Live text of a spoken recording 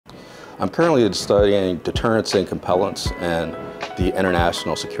I'm currently studying deterrence and compellence and the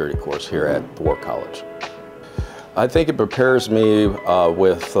international security course here at the War College. I think it prepares me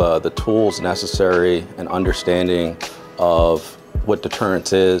with the tools necessary and understanding of what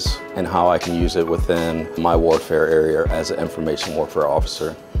deterrence is and how I can use it within my warfare area as an information warfare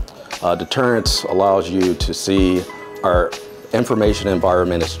officer. Deterrence allows you to see our information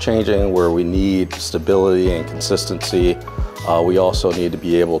environment is changing, where we need stability and consistency. We also need to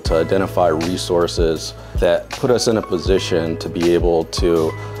be able to identify resources that put us in a position to be able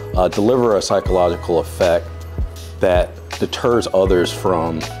to deliver a psychological effect that deters others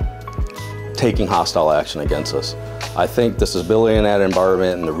from taking hostile action against us. I think the stability in that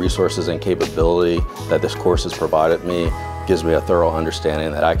environment and the resources and capability that this course has provided me gives me a thorough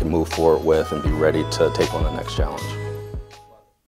understanding that I can move forward with and be ready to take on the next challenge.